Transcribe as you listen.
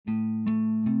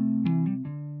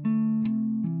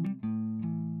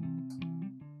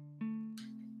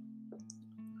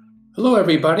Hello,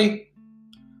 everybody.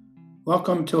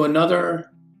 Welcome to another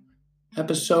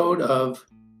episode of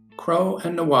Crow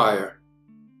and the Wire.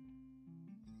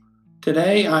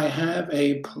 Today, I have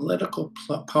a political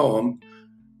poem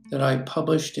that I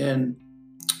published in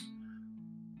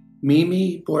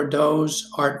Mimi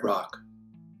Bordeaux's Art Rock.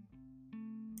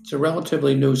 It's a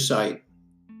relatively new site.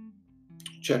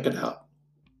 Check it out.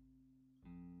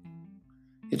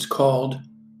 It's called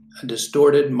A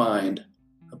Distorted Mind,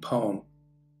 a poem.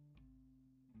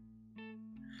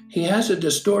 He has a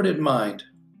distorted mind,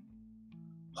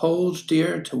 holds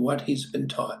dear to what he's been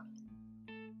taught.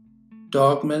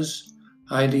 Dogmas,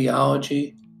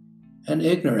 ideology, and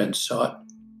ignorance sought.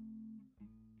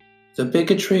 The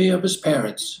bigotry of his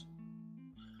parents,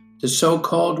 the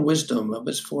so-called wisdom of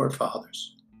his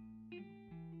forefathers.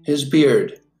 His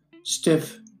beard,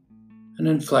 stiff and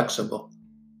inflexible,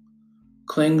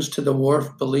 clings to the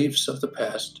warped beliefs of the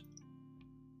past,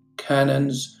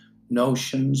 canons,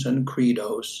 notions, and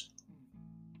credos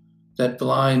that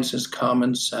blinds his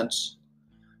common sense,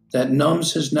 that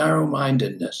numbs his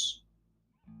narrow-mindedness.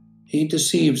 He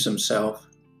deceives himself,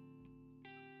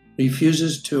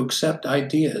 refuses to accept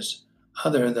ideas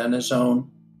other than his own,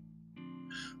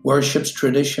 worships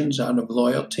traditions out of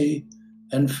loyalty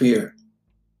and fear,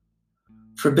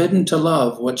 forbidden to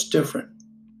love what's different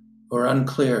or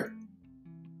unclear,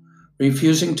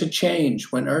 refusing to change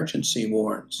when urgency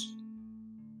warns.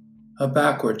 A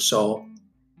backward soul,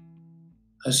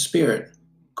 a spirit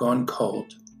gone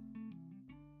cold.